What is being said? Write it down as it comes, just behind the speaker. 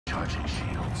Charging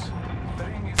shields. The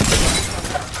ring is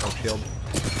Oh, shield.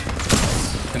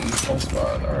 In the full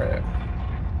squad, alright.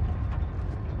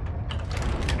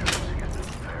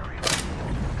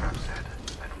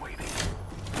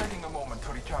 taking a moment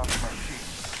to recharge my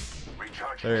shields.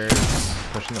 Recharging. They're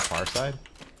pushing the far side.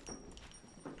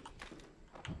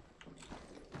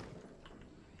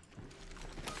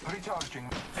 Recharging.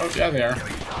 Oh, yeah, they are.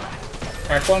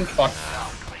 Crack one, fuck.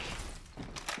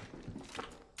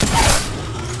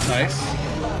 Nice.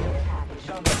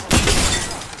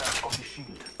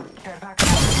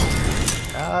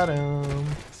 Got him.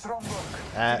 Strong work.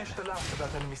 That Finish the last of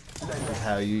that enemy's is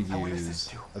how you I will use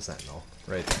assist you. a sentinel.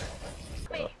 Right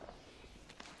there. Me.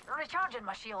 Recharging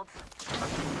my shields.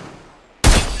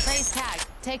 Praise tag.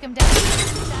 Take him down.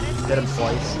 Get him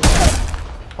twice.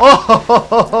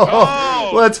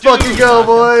 Oh! Let's fucking go,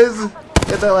 boys!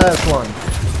 Get that last one.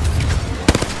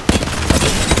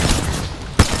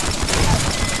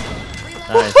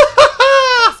 Nice.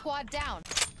 Squad down.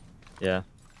 Yeah.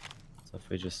 So if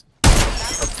we just...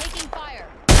 Taking fire.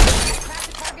 Crack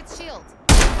the target's shield.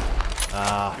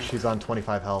 Ah, she's on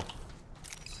 25 health.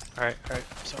 Alright,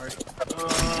 sorry.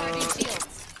 Recharging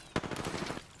shields.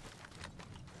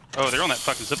 Oh, they're on that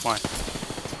fucking zip line.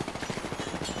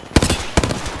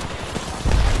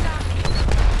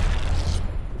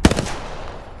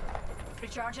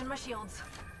 Recharging my shields.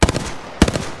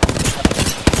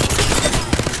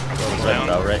 Red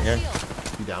bell right here.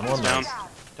 You down one? Down. Nice.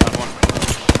 Down one.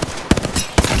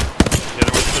 The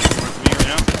other one's pushing towards me right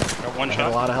now. Got one I have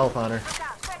shot. a lot of health on her.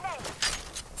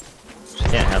 She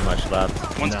can't have much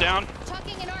left. One's No. down.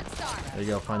 Tucking an arc star. There you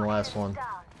go, find the last one.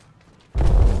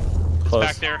 Close.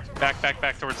 Back there.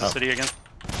 Back towards the Oh. city again.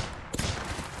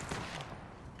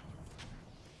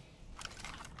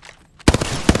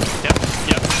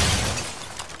 Yep.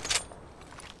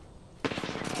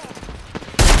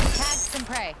 Tag some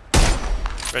prey.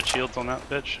 Red shields on that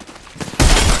bitch.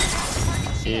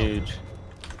 Huge.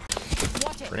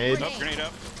 Watch it. Grenade. Oh, grenade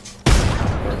up.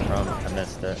 Where from? I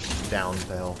missed it. Down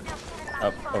the hill.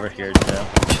 Up over here, Joe.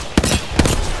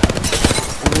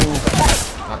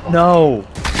 No!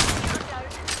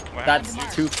 What That's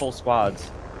happened? two full squads.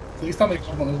 Please tell me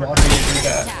someone is watching you do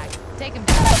that. Tag. Take him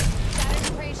down.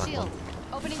 Shatter prey shield.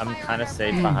 Opening I'm fire kind on of our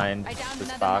safe prey. behind I downed this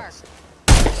another box.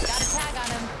 mark. Got a tag on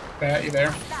him. Pat, you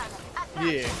there?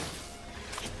 Yeah.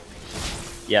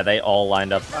 Yeah, they all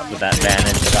lined up with that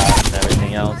vantage shot and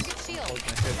everything else. Target shield.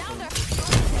 Downed her.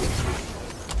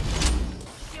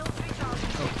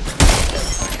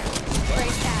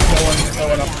 Praise tag. No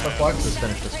one up for flex. Just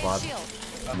finish the Praise squad. shield.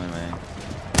 On my way.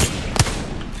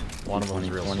 One of them's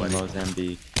real 20 sweaty.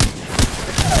 Mozambique.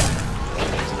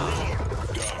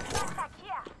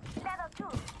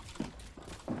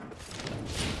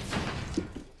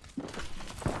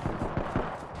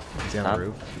 Is he on Top. the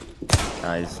roof?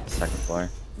 He's second floor.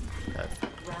 Okay.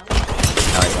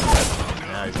 Now he's on the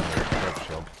Now he's on the roof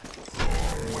shield.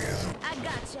 I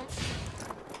gotcha.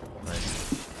 Nice.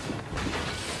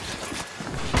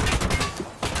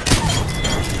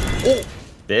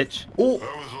 bitch. Oh!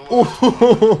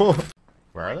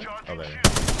 Where are they? Oh, there.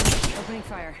 Opening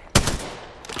fire.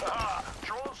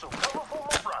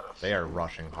 They are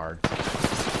rushing hard.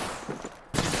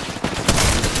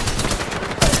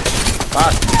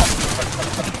 Fuck!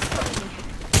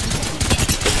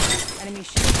 Enemy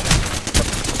shield.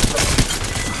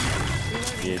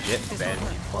 You get Ben,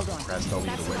 press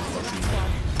W to win.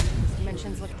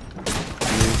 Dimensions look.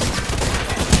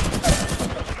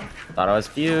 Thought I was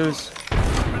fused.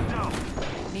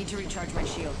 Need to recharge my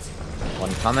shields.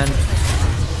 One coming.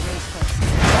 Raise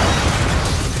close.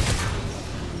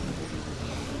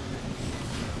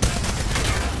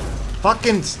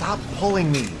 Fucking stop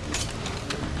pulling me!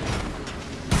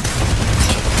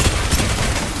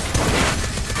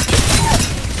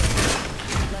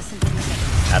 Less than 30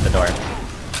 seconds. At the door.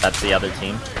 That's the other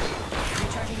team.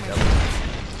 Recharging my Yep.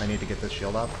 shields. I need to get this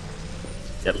shield up.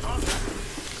 Yep.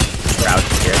 Crouch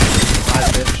here. Hi,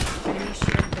 bitch. Enemy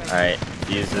shield break. Alright,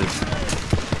 fuses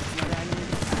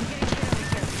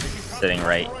sitting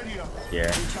right here.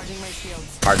 Recharging my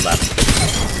shields. Hard left.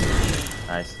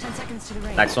 Nice. 10 seconds to the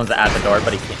ring. Next one's at the door,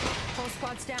 but he can't. Full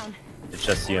squad's down. It's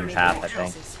just you and Path, I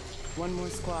think. One more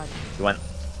squad. He went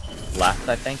left,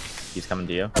 I think. He's coming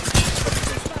to you. They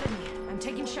spotted me. I'm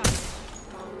taking shots.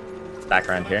 Back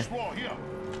around here.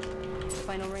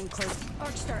 Final ring close.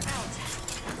 Arcstar out.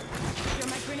 Throw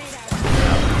my grenade out.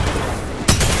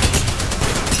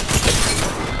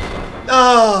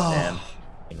 Oh! Damn.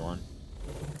 Good one.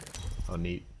 Oh,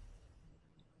 neat.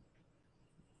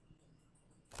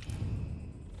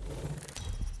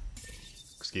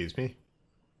 Excuse me?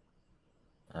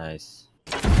 Nice.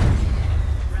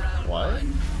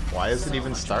 Why is it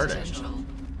even starting?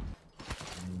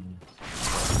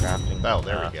 Crafting. Oh,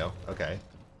 there we go. Okay.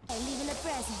 Leaving a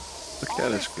present. Look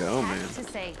at us go, man. To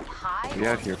say hi. We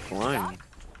out here flying.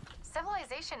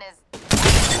 Civilization is.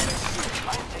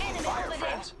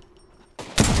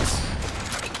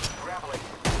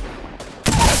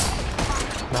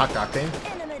 Knock Octane.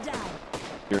 Enemy down.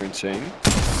 You're insane.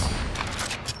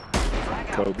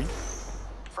 Kobe.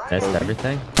 Missed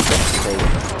everything.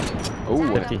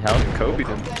 Oh, 50 health. Kobe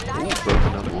done. Ooh, broke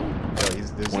another one. Yo,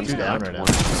 there's One's two down down, right now.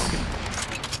 one's smoking.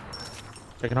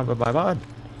 Picking up a bye bye.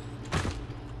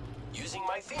 Using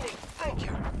my Phoenix. Thank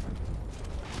you.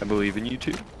 I believe in you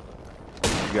too.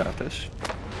 You got this.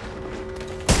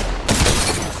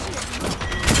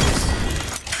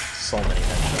 So many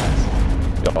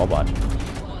headshots. Yo, all bot.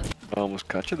 I almost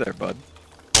cut you there, bud.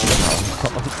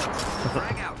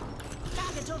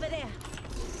 Target over there.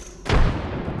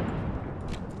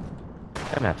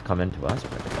 Gonna have to come into us,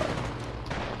 but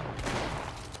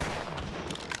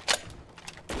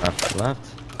left, left.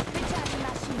 Recharging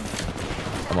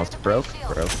machine. Almost broke.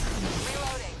 Reloading.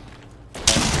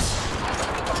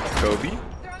 Kobe.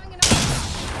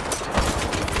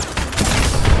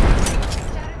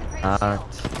 Alright.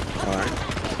 Alright.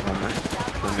 Alright.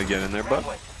 Time to get in there, bud.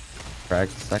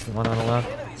 Cracked the second one on the left.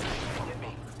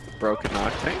 Broken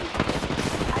Octane.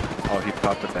 Oh, he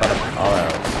popped it back. All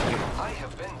out. I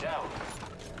have been down.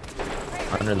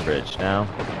 Under the bridge now.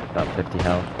 About 50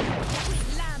 health.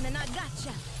 Lamb and I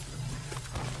gotcha.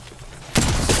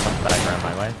 Back around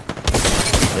my way.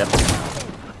 Yep.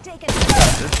 Take it.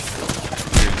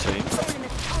 You're insane. Enemy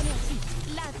on your feet.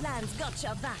 Lifelines got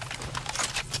your back.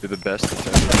 You're the best that's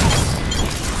ever been.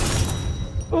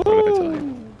 What did I tell you?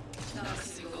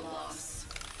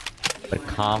 The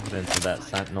confidence of that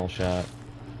sentinel shot.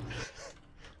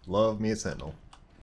 Love me a Sentinel.